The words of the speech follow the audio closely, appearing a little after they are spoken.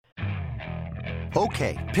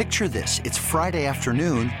Okay, picture this. It's Friday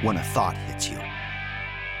afternoon when a thought hits you.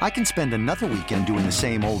 I can spend another weekend doing the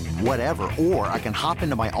same old whatever, or I can hop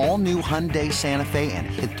into my all-new Hyundai Santa Fe and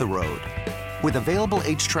hit the road. With available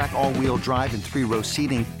H-Track all-wheel drive and 3-row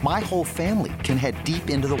seating, my whole family can head deep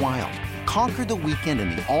into the wild. Conquer the weekend in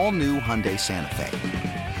the all-new Hyundai Santa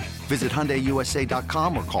Fe. Visit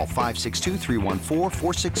HyundaiUSA.com or call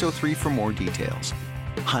 562-314-4603 for more details.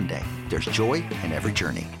 Hyundai, there's joy in every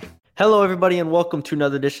journey. Hello, everybody, and welcome to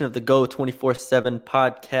another edition of the Go 24/7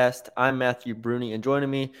 podcast. I'm Matthew Bruni, and joining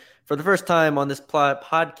me for the first time on this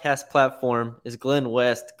podcast platform is Glenn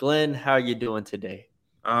West. Glenn, how are you doing today?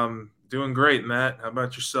 Doing great, Matt. How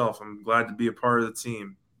about yourself? I'm glad to be a part of the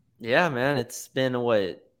team. Yeah, man, it's been a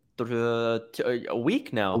week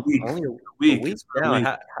now. Only a week.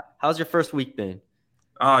 Now. How's your first week been?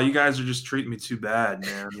 Oh, you guys are just treating me too bad,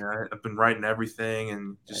 man. I've been writing everything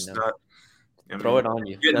and just not. Throw it on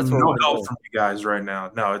you. That's no help from you guys right now.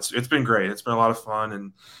 No, it's been great. It's been a lot of fun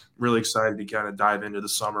and really excited to kind of dive into the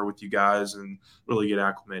summer with you guys and really get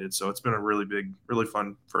acclimated. So it's been a really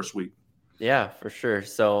fun first week. Yeah, for sure.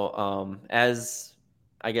 So as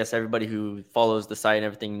I guess everybody who follows the site and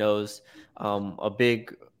everything knows, a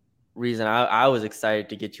big reason I was excited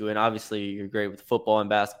to get you in. Obviously, you're great with football and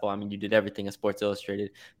basketball. I mean, you did everything in Sports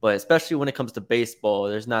Illustrated, but especially when it comes to baseball,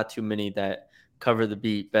 there's not too many that cover the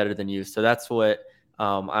beat better than you. So that's what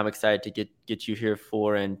I'm excited to get you here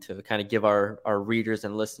for, and to kind of give our readers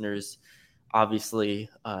and listeners, obviously,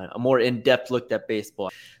 a more in-depth look at baseball.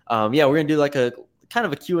 We're going to do like a kind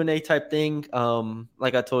of a Q&A type thing.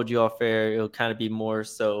 Like I told you off air, it'll kind of be more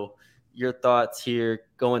so your thoughts here,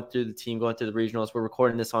 going through the team, going through the regionals. We're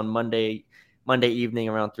recording this on Monday evening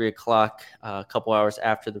around 3:00, a couple hours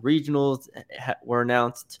after the regionals were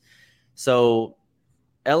announced. So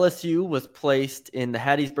LSU was placed in the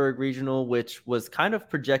Hattiesburg Regional, which was kind of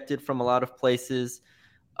projected from a lot of places.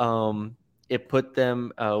 It put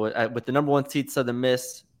them with the number 1 seed, Southern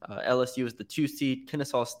Miss. LSU is the 2 seed.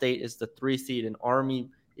 Kennesaw State is the 3 seed, and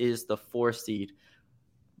Army is the 4 seed.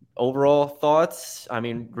 Overall thoughts? I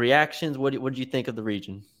mean, reactions. What did you think of the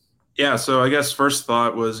region? Yeah, so I guess first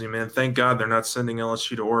thought was, man, thank God they're not sending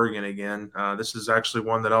LSU to Oregon again. This is actually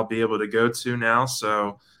one that I'll be able to go to now.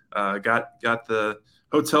 So got the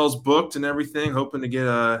hotels booked and everything, hoping to get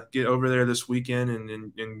over there this weekend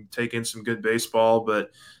and take in some good baseball.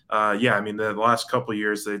 But the last couple of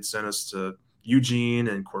years they'd sent us to Eugene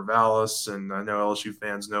and Corvallis, and I know LSU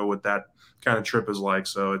fans know what that kind of trip is like.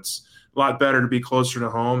 So it's a lot better to be closer to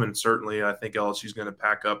home, and certainly I think LSU is going to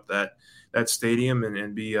pack up that stadium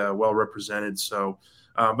and be well represented. So,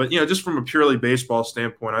 but just from a purely baseball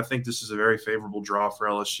standpoint, I think this is a very favorable draw for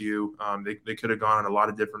LSU. They could have gone in a lot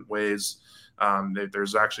of different ways.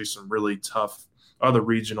 There's actually some really tough other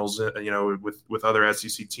regionals, with other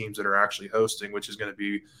SEC teams that are actually hosting, which is going to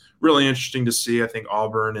be really interesting to see. I think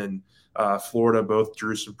Auburn and Florida both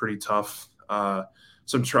drew some pretty tough,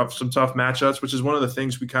 some tough matchups, which is one of the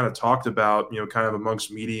things we kind of talked about, kind of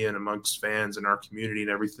amongst media and amongst fans and our community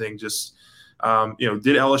and everything. Just,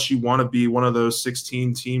 did LSU want to be one of those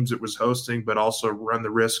 16 teams that was hosting, but also run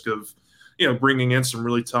the risk of, bringing in some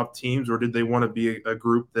really tough teams, or did they want to be a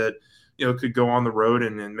group that, could go on the road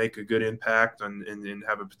and make a good impact and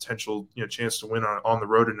have a potential, chance to win on the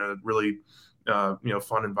road in a really,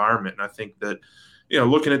 fun environment. And I think that,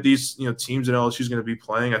 looking at these, teams that LSU is going to be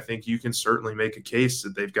playing, I think you can certainly make a case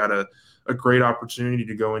that they've got a great opportunity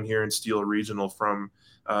to go in here and steal a regional from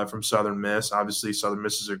Southern Miss. Obviously, Southern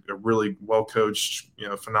Miss is a really well-coached,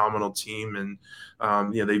 phenomenal team, and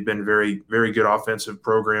they've been very, very good offensive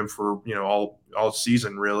program for all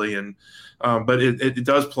season really. And but it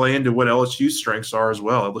does play into what LSU's strengths are as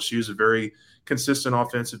well. LSU is a very consistent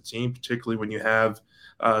offensive team, particularly when you have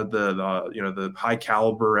the high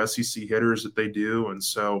caliber SEC hitters that they do. And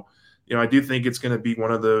so, I do think it's going to be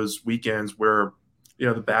one of those weekends where,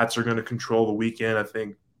 the bats are going to control the weekend. I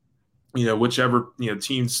think, whichever,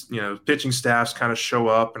 teams, pitching staffs kind of show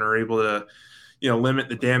up and are able to, limit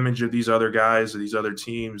the damage of these other guys or these other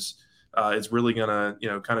teams. It's really going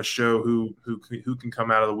to, kind of show who can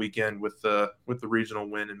come out of the weekend with the regional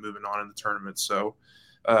win and moving on in the tournament. So,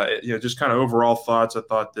 just kind of overall thoughts. I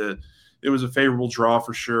thought that it was a favorable draw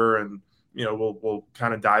for sure. And, we'll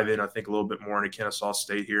kind of dive in, I think, a little bit more into Kennesaw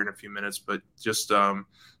State here in a few minutes. But just,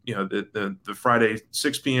 the Friday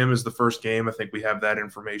 6 p.m. is the first game. I think we have that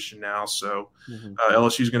information now. So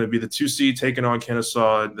LSU is going to be the 2 seed taking on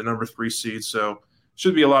Kennesaw, the number 3 seed. So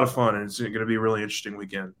should be a lot of fun, and it's going to be a really interesting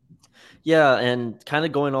weekend. Yeah, and kind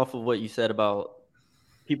of going off of what you said about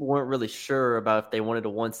people weren't really sure about if they wanted a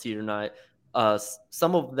 1 seed or not.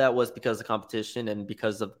 Some of that was because of competition and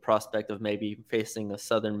because of the prospect of maybe facing a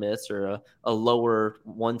Southern Miss or a lower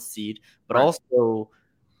 1 seed, but Right. also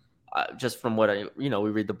just from what we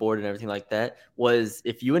read the board and everything like that, was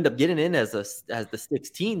if you end up getting in as the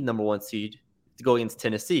 16th number 1 seed to go against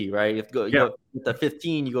Tennessee, right? You go with the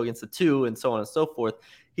 15, you go against the 2, and so on and so forth.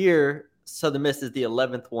 Here, Southern Miss is the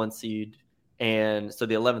 11th 1 seed, and so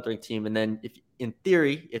the 11th ranked team. And then, in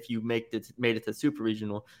theory, if you made it to Super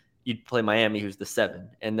Regional, you'd play Miami, who's the 7,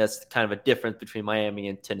 and that's kind of a difference between Miami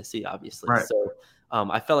and Tennessee, obviously. Right. So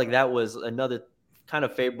I felt like that was another kind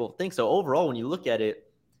of favorable thing. So overall, when you look at it,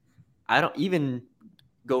 I don't even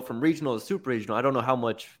go from regional to super regional. I don't know how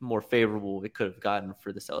much more favorable it could have gotten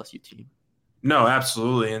for this LSU team. No,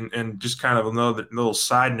 absolutely. And just kind of another little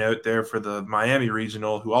side note there for the Miami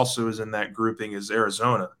regional, who also is in that grouping, is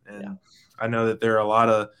Arizona. And I know that there are a lot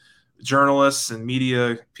of journalists and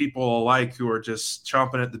media people alike who are just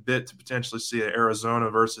chomping at the bit to potentially see an Arizona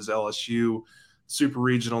versus LSU super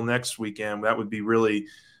regional next weekend. That would be really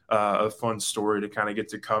a fun story to kind of get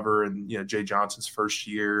to cover, and Jay Johnson's first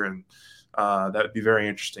year, and that would be very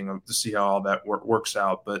interesting to see how all that works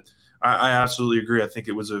out. But I absolutely agree. I think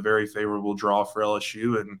it was a very favorable draw for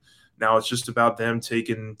LSU, and now it's just about them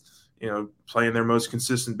taking, playing their most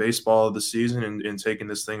consistent baseball of the season and taking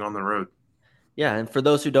this thing on the road. Yeah, and for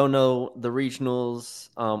those who don't know, the regionals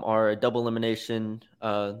are a double elimination,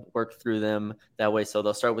 work through them that way. So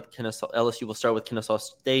they'll start with LSU will start with Kennesaw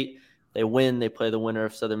State. They win, they play the winner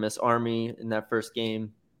of Southern Miss Army in that first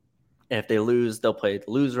game. And if they lose, they'll play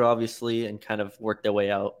the loser, obviously, and kind of work their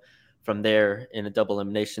way out from there in a double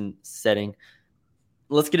elimination setting.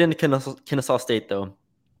 Let's get into Kennesaw State, though,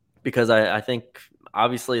 because I think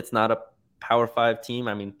obviously it's not a Power 5 team.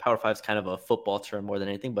 I mean, Power 5 is kind of a football term more than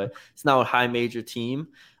anything, but it's not a high major team.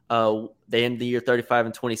 They end the year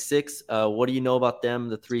 35-26. What do you know about them,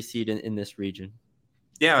 the 3 seed in this region?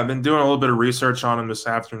 Yeah, I've been doing a little bit of research on them this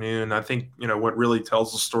afternoon. I think, what really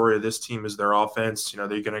tells the story of this team is their offense. They're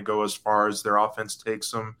going to go as far as their offense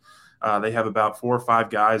takes them. They have about 4 or 5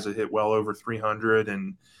 guys that hit well over 300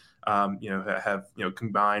 and, have,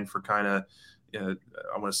 combined for kind of,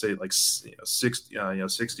 I want to say like 60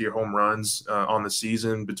 home runs on the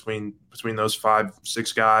season between those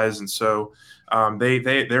 5-6 guys. And so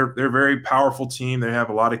they're a very powerful team. They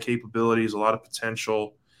have a lot of capabilities, a lot of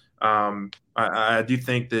potential. I do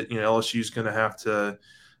think that LSU is going to have to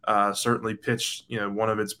certainly pitch one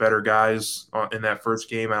of its better guys in that first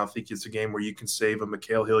game. I don't think it's a game where you can save a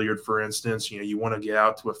Mikhail Hilliard, for instance. You want to get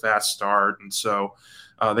out to a fast start, and so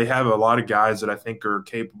they have a lot of guys that I think are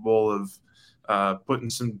capable of putting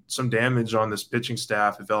some damage on this pitching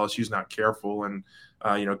staff if LSU's not careful. And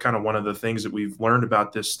kind of one of the things that we've learned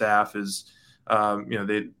about this staff is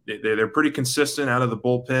they're pretty consistent out of the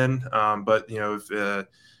bullpen, but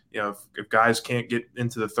if guys can't get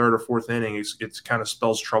into the 3rd or 4th inning, it's kind of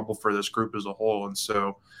spells trouble for this group as a whole. And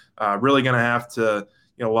so really going to have to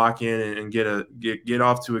lock in and get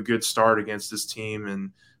off to a good start against this team.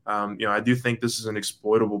 And I do think this is an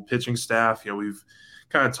exploitable pitching staff. We've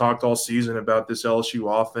kind of talked all season about this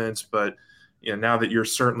LSU offense, but now that you're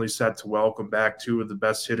certainly set to welcome back 2 of the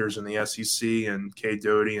best hitters in the SEC, and Cade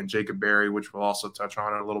Doty and Jacob Berry, which we'll also touch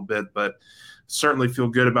on in a little bit, but certainly feel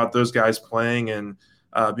good about those guys playing and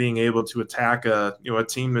being able to attack a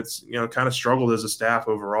team that's kind of struggled as a staff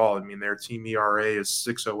overall. I mean, their team ERA is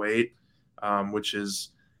 6.08, which is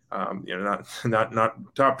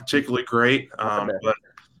not particularly great, but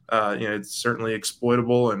it's certainly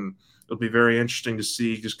exploitable, and it'll be very interesting to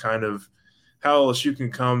see just kind of how LSU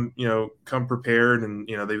can come prepared. And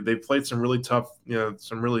they played some really tough,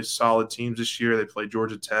 some really solid teams this year. They played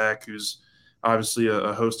Georgia Tech, who's obviously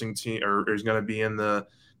a hosting team, or is going to be in the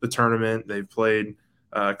tournament. They've played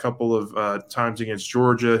a couple of times against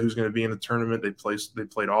Georgia, who's going to be in the tournament. They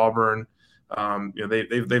played Auburn.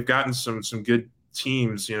 They've gotten some good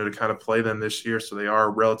teams, to kind of play them this year. So they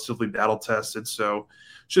are relatively battle tested. So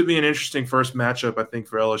should be an interesting first matchup, I think,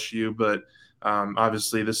 for LSU. But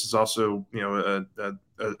obviously, this is also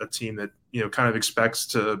a team that kind of expects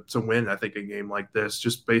to win. I think a game like this,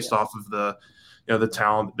 just based off of the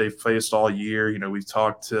talent that they've faced all year. We've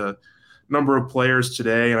talked to number of players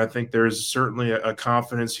today, and I think there's certainly a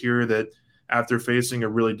confidence here that after facing a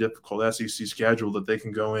really difficult SEC schedule, that they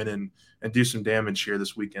can go in and do some damage here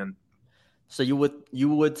this weekend. So you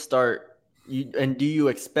would start and do you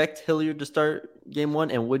expect Hilliard to start game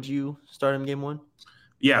 1, and would you start him game 1?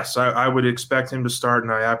 Yes, I would expect him to start,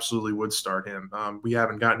 and I absolutely would start him. We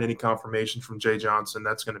haven't gotten any confirmation from Jay Johnson.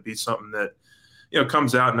 That's going to be something that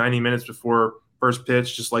comes out 90 minutes before first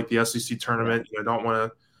pitch, just like the SEC tournament. Don't want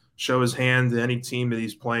to show his hand to any team that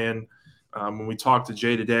he's playing. When we talked to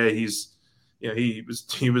Jay today, he's he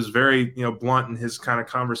was very, blunt in his kind of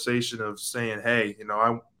conversation of saying, hey,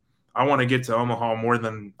 I want to get to Omaha more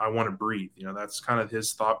than I want to breathe. That's kind of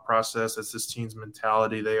his thought process. That's this team's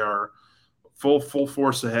mentality. They are full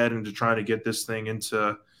force ahead into trying to get this thing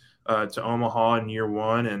into to Omaha in year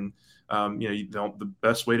one. And, the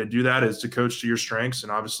best way to do that is to coach to your strengths.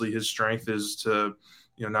 And obviously his strength is to,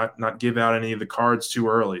 not give out any of the cards too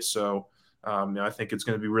early. So I think it's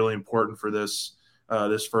going to be really important for this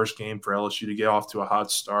first game for LSU to get off to a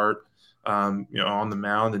hot start. On the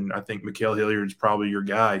mound. And I think Ma'Khale Hilliard's probably your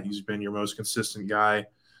guy. He's been your most consistent guy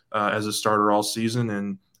as a starter all season,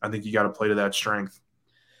 and I think you got to play to that strength.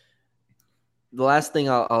 The last thing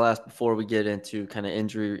I'll ask before we get into kind of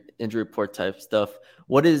injury report type stuff,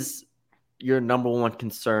 what is your number one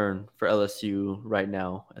concern for LSU right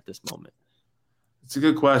now at this moment? It's a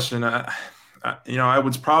good question. I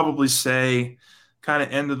would probably say kind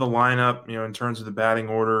of end of the lineup, in terms of the batting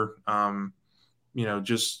order,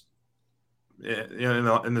 just –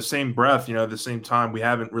 in the same breath, at the same time, we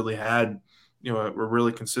haven't really had, a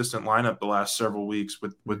really consistent lineup the last several weeks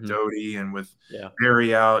with Doty and with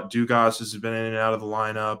Barry out. Dugas has been in and out of the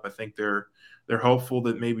lineup. I think they're hopeful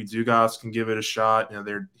that maybe Dugas can give it a shot.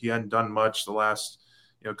 He hadn't done much the last,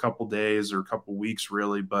 couple days or couple weeks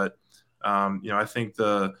really, but I think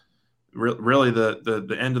the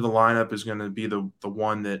end of the lineup is going to be the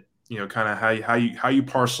one that, kind of how you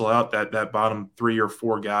parcel out that bottom 3 or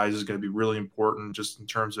 4 guys is going to be really important just in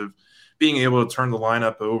terms of being able to turn the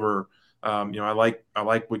lineup over. I like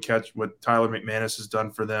what Tyler McManus has done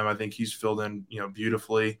for them. I think he's filled in,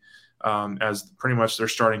 beautifully as pretty much their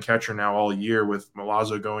starting catcher now all year with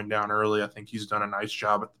Milazzo going down early. I think he's done a nice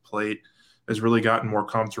job at the plate, has really gotten more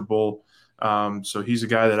comfortable. So he's a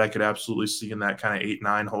guy that I could absolutely see in that kind of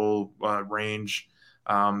 8-9 hole range.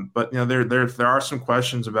 But there are some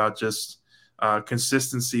questions about just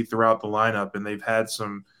consistency throughout the lineup, and they've had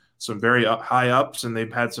some very high ups and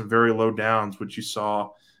they've had some very low downs, which you saw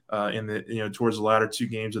in the towards the latter 2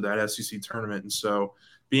 games of that SEC tournament. And so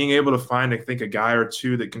being able to find, I think, a guy or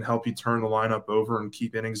two that can help you turn the lineup over and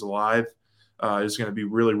keep innings alive is going to be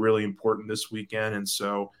really, really important this weekend. And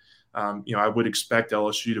so I would expect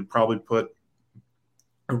LSU to probably put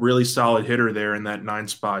a really solid hitter there in that 9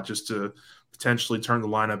 spot just to potentially turn the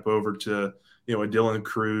lineup over to, a Dylan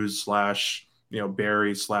Cruz /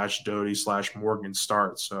 Barry / Doty / Morgan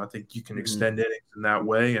start. So I think you can extend innings in that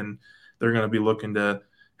way, and they're going to be looking to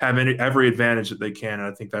have every advantage that they can. And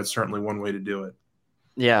I think that's certainly one way to do it.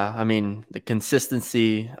 Yeah. I mean, the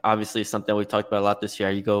consistency obviously is something we've talked about a lot this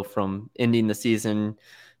year. You go from ending the season,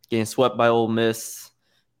 getting swept by Ole Miss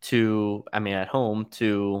at home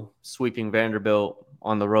to sweeping Vanderbilt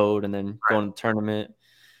on the road and then going to the tournament.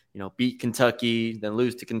 Beat Kentucky, then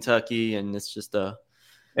lose to Kentucky, and it's just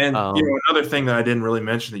another thing that I didn't really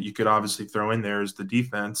mention that you could obviously throw in there is the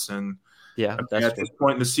defense. And at this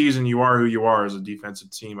point in the season, you are who you are as a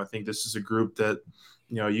defensive team. I think this is a group that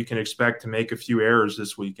you can expect to make a few errors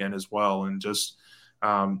this weekend as well, and just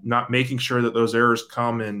not making sure that those errors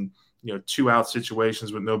come in 2-out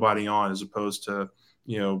situations with nobody on, as opposed to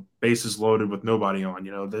bases loaded with nobody on.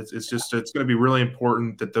 It's going to be really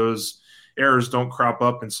important that those errors don't crop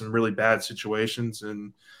up in some really bad situations.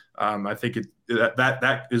 And I think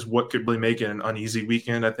that is what could really make it an uneasy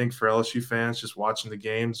weekend, I think, for LSU fans just watching the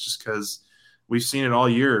games, just because we've seen it all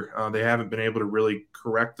year. They haven't been able to really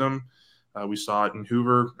correct them. We saw it in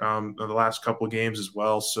Hoover the last couple of games as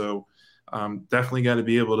well. So definitely got to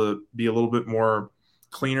be able to be a little bit more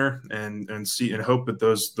cleaner and see and hope that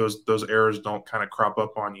those errors don't kind of crop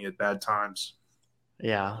up on you at bad times.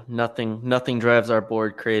 Yeah, nothing drives our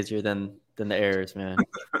board crazier than the errors, man.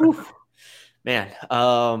 Man,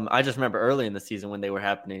 I just remember early in the season when they were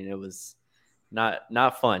happening, it was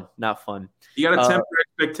not fun. You got to temper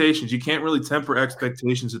expectations. You can't really temper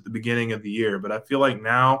expectations at the beginning of the year, but I feel like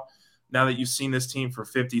now that you've seen this team for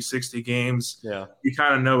 50, 60 games, you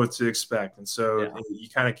kind of know what to expect. And so you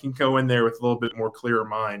kind of can go in there with a little bit more clearer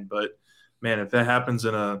mind. But, man, if that happens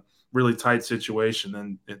in a really tight situation,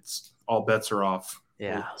 then it's all bets are off.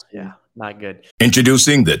 Yeah, not good.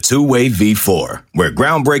 Introducing the Two-Way V4, where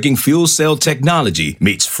groundbreaking fuel cell technology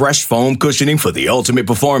meets fresh foam cushioning for the ultimate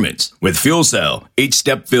performance. With Fuel Cell, each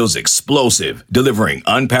step feels explosive, delivering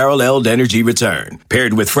unparalleled energy return.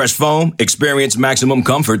 Paired with fresh foam, experience maximum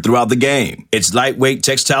comfort throughout the game. Its lightweight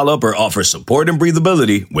textile upper offers support and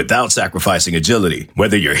breathability without sacrificing agility.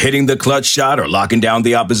 Whether you're hitting the clutch shot or locking down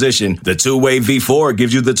the opposition, the Two-Way V4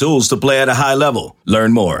 gives you the tools to play at a high level.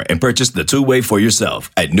 Learn more and purchase the Two-Way for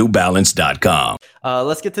yourself at New Balance Offense.com.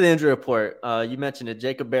 Let's get to the injury report. You mentioned it.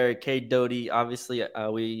 Jacob Berry, Cade Doughty. Obviously,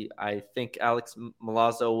 I think Alex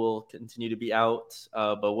Milazzo will continue to be out.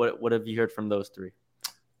 But what have you heard from those three?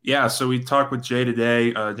 Yeah, so we talked with Jay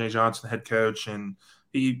today, Jay Johnson, head coach, and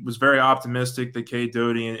he was very optimistic that Cade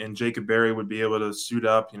Doughty and Jacob Berry would be able to suit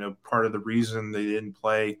up. Part of the reason they didn't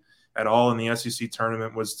play at all in the SEC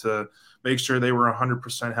tournament was to make sure they were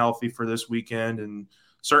 100% healthy for this weekend, and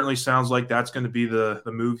certainly sounds like that's going to be the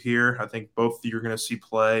move here. I think both you're going to see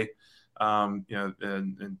play, and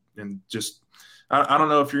just I don't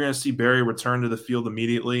know if you're going to see Berry return to the field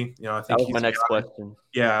immediately. I think that was my next question.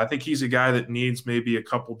 Yeah, I think he's a guy that needs maybe a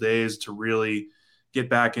couple days to really get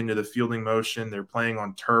back into the fielding motion. They're playing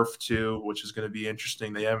on turf too, which is going to be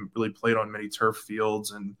interesting. They haven't really played on many turf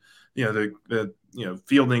fields, and the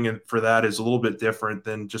fielding for that is a little bit different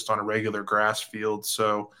than just on a regular grass field.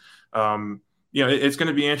 So, it's going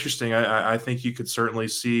to be interesting. I think you could certainly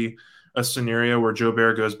see a scenario where Joe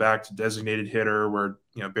Bear goes back to designated hitter, where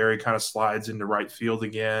Berry kind of slides into right field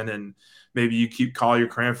again, and maybe you keep Collier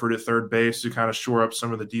Cranford at third base to kind of shore up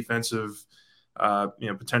some of the defensive,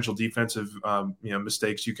 potential defensive,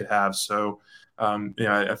 mistakes you could have. So,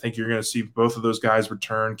 I think you're going to see both of those guys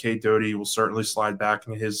return. Cade Doughty will certainly slide back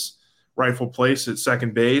into his rightful place at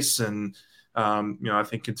second base, and I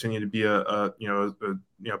think continue to be a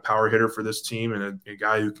power hitter for this team and a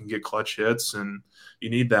guy who can get clutch hits. And you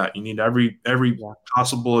need that. You need every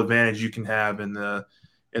possible advantage you can have in the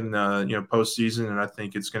postseason. And I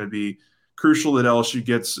think it's going to be crucial that LSU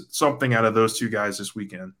gets something out of those two guys this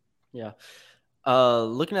weekend. Yeah.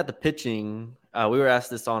 Looking at the pitching, we were asked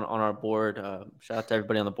this on our board. Shout out to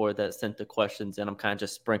everybody on the board that sent the questions, and I'm kind of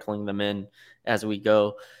just sprinkling them in as we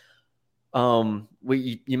go.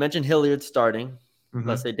 You mentioned Hilliard starting,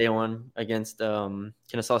 let's say day one against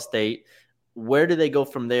Kennesaw State. Where do they go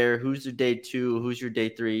from there? Who's your day two? Who's your day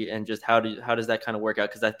three? And just how does that kind of work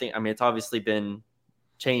out? Because it's obviously been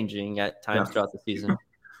changing at times throughout the season.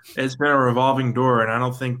 It's been a revolving door, and I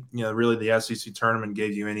don't think really the SEC tournament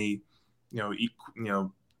gave you any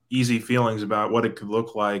easy feelings about what it could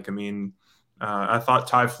look like. I mean, I thought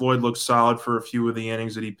Ty Floyd looked solid for a few of the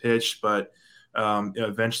innings that he pitched, but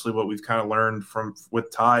eventually what we've kind of learned with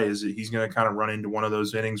Ty is that he's going to kind of run into one of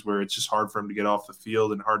those innings where it's just hard for him to get off the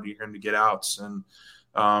field and hard for him to get outs. And,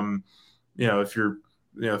 if you're,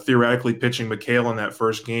 theoretically pitching McHale in that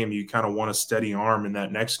first game, you kind of want a steady arm in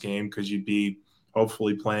that next game, because you'd be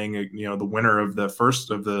hopefully playing, the winner of the first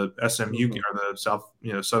of the SMU or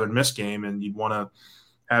the Southern Miss game. And you'd want to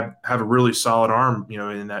have a really solid arm,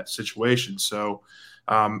 in that situation. So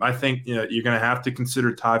I think, you're going to have to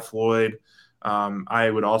consider Ty Floyd. I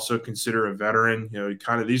would also consider a veteran.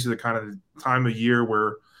 These are the kind of time of year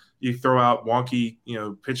where you throw out wonky,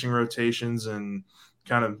 pitching rotations and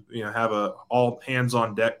kind of, have a all hands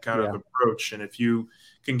on deck kind of approach. And if you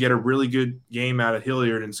can get a really good game out of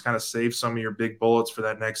Hilliard and kind of save some of your big bullets for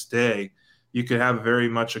that next day, you could have very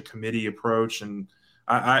much a committee approach. And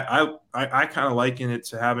I kind of liken it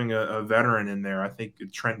to having a veteran in there. I think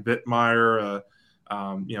Trent Bittmeyer,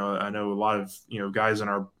 I know a lot of, guys on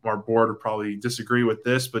our board would probably disagree with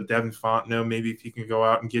this, but Devin Fontenot, maybe if he can go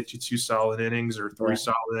out and get you 2 solid innings or 3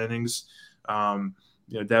 solid innings.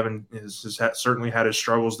 Devin has certainly had his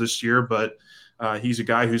struggles this year, but he's a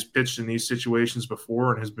guy who's pitched in these situations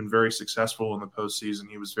before and has been very successful in the postseason.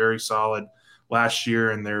 He was very solid last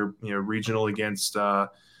year in their, regional against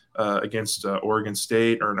Oregon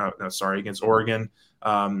State, against Oregon.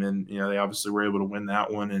 And, they obviously were able to win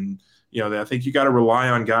that one. And, I think you got to rely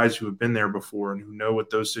on guys who have been there before and who know what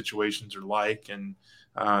those situations are like. And,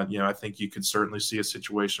 I think you could certainly see a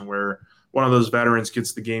situation where one of those veterans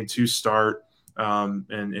gets the game 2 start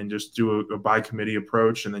and just do a by committee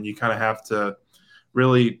approach. And then you kind of have to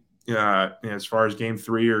really, as far as game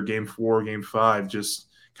 3 or game 4, game 5, just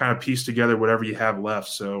kind of piece together whatever you have left.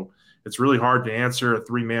 So it's really hard to answer a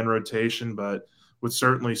 3-man rotation, but would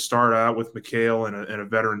certainly start out with McHale and a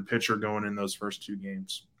veteran pitcher going in those first 2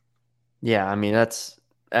 games. Yeah, I mean, that's,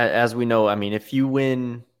 as we know, I mean, if you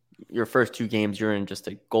win your first 2 games, you're in just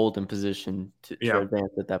a golden position to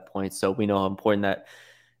advance at that point. So we know how important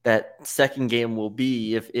that second game will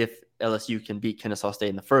be if LSU can beat Kennesaw State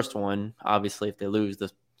in the first one. Obviously, if they lose,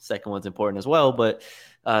 the second one's important as well. But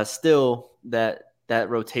still, that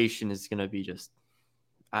rotation is going to be just,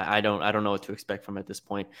 I don't know what to expect from it at this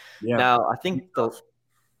point. Yeah. Now, I think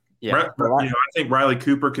I think Riley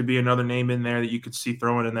Cooper could be another name in there that you could see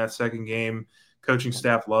throwing in that second game. Coaching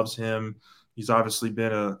staff loves him. He's obviously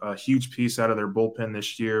been a huge piece out of their bullpen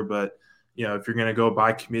this year. But, if you're going to go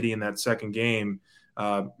by committee in that second game,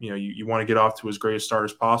 you want to get off to as great a start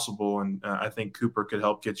as possible. And I think Cooper could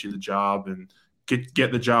help get you the job and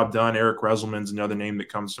get the job done. Eric Reselman's another name that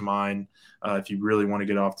comes to mind if you really want to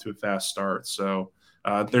get off to a fast start. So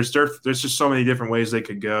there's just so many different ways they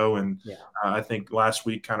could go, and I think last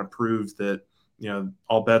week kind of proved that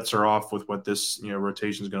all bets are off with what this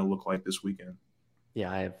rotation is going to look like this weekend.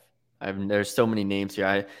 Yeah, there's so many names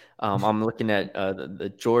here. I'm looking at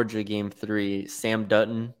the Georgia game 3. Sam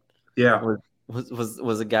Dutton,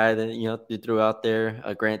 was a guy that you threw out there.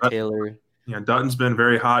 Grant Taylor. Dutton's been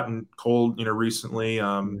very hot and cold recently.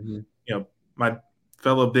 My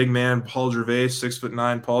fellow big man Paul Gervais,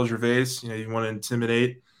 6'9" Paul Gervais. You want to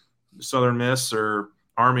intimidate Southern Miss or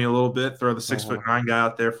Army a little bit, throw the 6'9" guy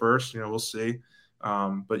out there first. We'll see.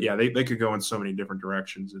 But yeah, they could go in so many different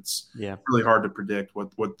directions. It's really hard to predict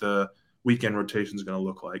what the weekend rotation is going to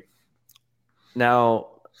look like.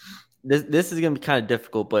 Now, this is going to be kind of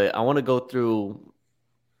difficult, but I want to go through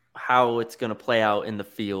how it's going to play out in the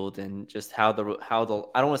field and just how the I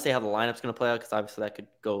don't want to say how the lineup's going to play out, because obviously that could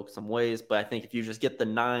go some ways. But I think if you just get the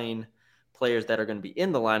 9 players that are going to be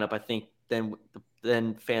in the lineup, I think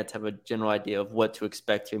then fans have a general idea of what to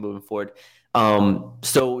expect here moving forward.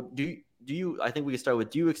 So do you? I think we can start with: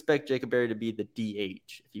 do you expect Jacob Berry to be the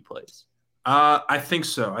DH if he plays? I think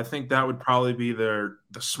so. I think that would probably be the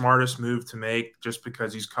smartest move to make, just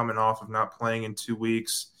because he's coming off of not playing in 2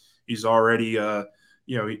 weeks. He's already,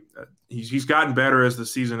 he's gotten better as the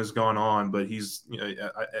season has gone on. But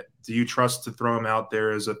do you trust to throw him out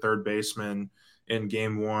there as a third baseman in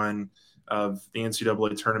Game 1 of the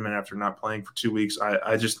NCAA tournament after not playing for 2 weeks?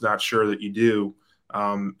 I just not sure that you do.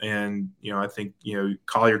 I think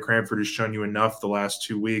Collier Cranford has shown you enough the last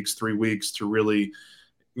 2 weeks, 3 weeks to really,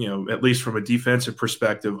 at least from a defensive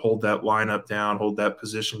perspective, hold that lineup down, hold that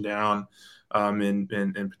position down, and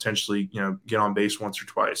potentially get on base once or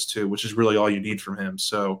twice too, which is really all you need from him.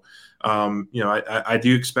 So I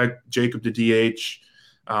do expect Jacob to DH.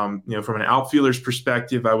 From an outfielder's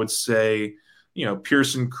perspective, I would say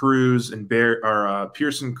Pearson Cruz and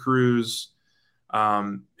Pearson Cruz.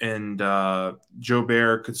 And Joe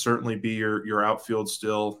Bear could certainly be your outfield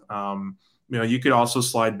still. You could also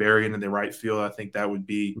slide Berry into the right field. I think that would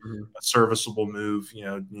be a serviceable move.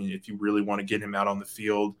 If you really want to get him out on the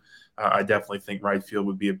field, I definitely think right field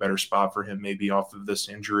would be a better spot for him, maybe off of this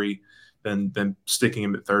injury, than sticking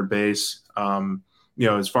him at third base.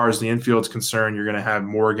 As far as the infield is concerned, you're going to have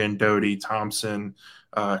Morgan, Doty, Thompson,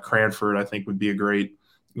 Cranford. I think would be a great,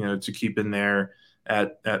 to keep in there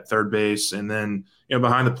at third base. And then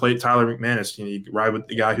behind the plate, Tyler McManus. You ride with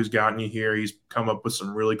the guy who's gotten you here. He's come up with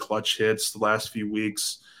some really clutch hits the last few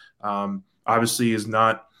weeks. Obviously is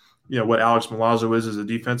not what Alex Milazzo is as a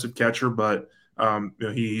defensive catcher, but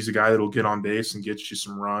he's a guy that'll get on base and get you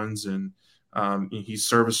some runs, and he's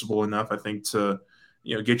serviceable enough, I think, to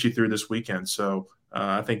get you through this weekend. So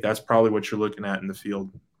I think that's probably what you're looking at in the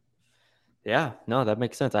field. Yeah, no, that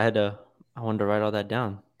makes sense. I wanted to write all that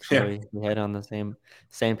down. So we had on the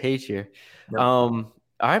same page here. Yep. All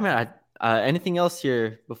right, man. Anything else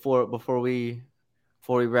here before we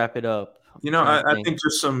wrap it up? I think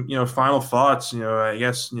just some final thoughts. I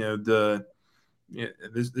guess this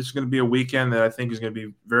is going to be a weekend that I think is going to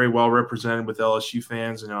be very well represented with LSU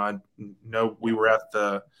fans. I know we were at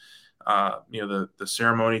the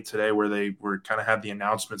ceremony today where they were kind of had the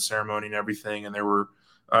announcement ceremony and everything, and there were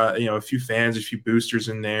a few fans, a few boosters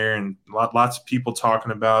in there, and lots of people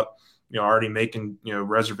talking about, already making,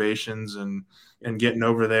 reservations and getting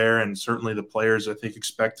over there. And certainly the players, I think,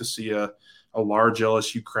 expect to see a large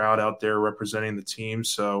LSU crowd out there representing the team.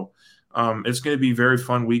 So it's going to be a very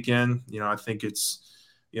fun weekend. I think it's,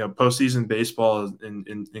 postseason baseball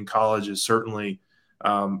in college is certainly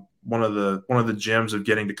one of the gems of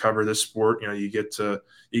getting to cover this sport. You get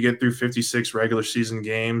through 56 regular season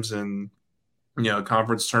games and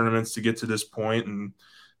conference tournaments to get to this point. And,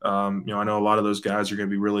 I know a lot of those guys are going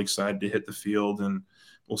to be really excited to hit the field, and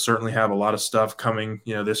we'll certainly have a lot of stuff coming,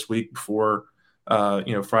 this week before,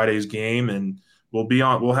 Friday's game. And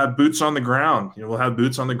we'll have boots on the ground. We'll have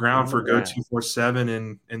boots on the ground for Go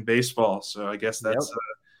 247 in baseball. So I guess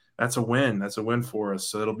that's a win. That's a win for us.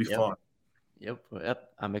 So it'll be fun. Yep.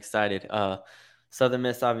 I'm excited. Southern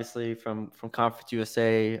Miss, obviously from Conference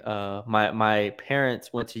USA. My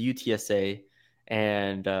parents went to UTSA.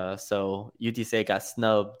 And so UTSA got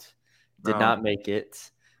snubbed, did not make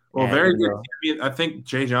it. Well, very good. I think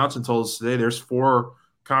Jay Johnson told us today there's 4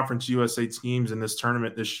 Conference USA teams in this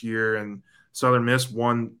tournament this year, and Southern Miss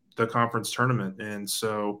won the conference tournament, and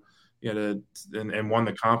so and won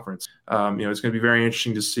the conference. It's going to be very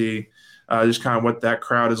interesting to see just kind of what that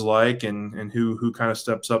crowd is like and who kind of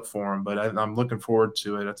steps up for them. But I'm looking forward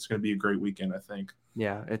to it. It's going to be a great weekend, I think.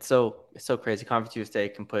 Yeah, it's so crazy. Conference USA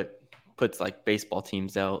can put puts like baseball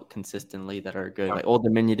teams out consistently that are good. Like Old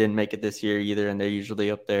Dominion didn't make it this year either, and they're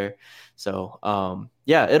usually up there. So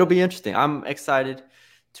yeah, it'll be interesting. I'm excited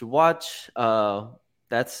to watch.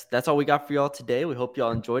 That's all we got for y'all today. We hope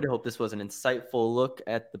y'all enjoyed it. Hope this was an insightful look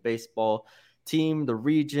at the baseball team, the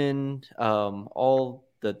region, all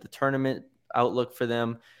the tournament outlook for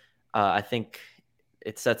them. I think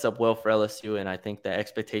it sets up well for LSU, and I think the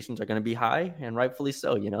expectations are going to be high, and rightfully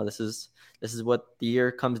so. You know, this is what the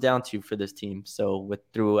year comes down to for this team. So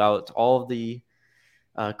throughout all of the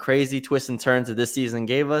crazy twists and turns that this season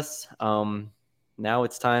gave us, now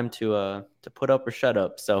it's time to put up or shut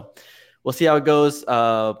up. So we'll see how it goes.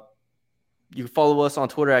 You can follow us on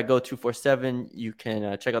Twitter at Go247. You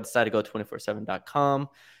can check out the site at Go247.com.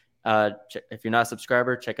 If you're not a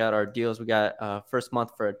subscriber, check out our deals. We got first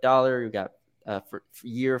month for $1. We got for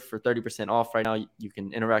year for 30% off right now. You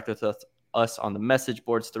can interact with us on the message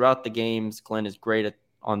boards throughout the games. Glenn is great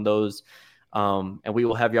on those, and we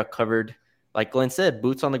will have y'all covered. Like Glenn said,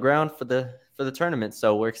 boots on the ground for the tournament.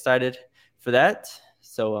 So we're excited for that.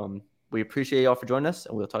 So we appreciate y'all for joining us,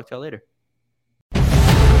 and we'll talk to y'all later.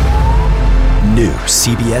 New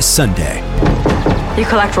CBS Sunday. You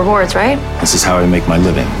collect rewards, right? This is how I make my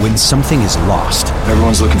living. When something is lost,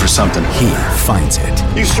 everyone's looking for something. He finds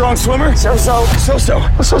it. You strong swimmer? So-so.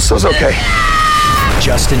 So-so's okay.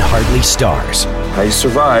 Justin Hartley stars. How you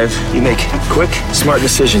survive, you make quick, smart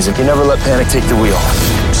decisions, and you never let panic take the wheel.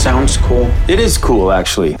 Sounds cool. It is cool,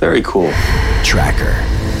 actually. Very cool. Tracker.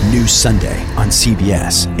 New Sunday on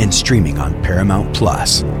CBS and streaming on Paramount+.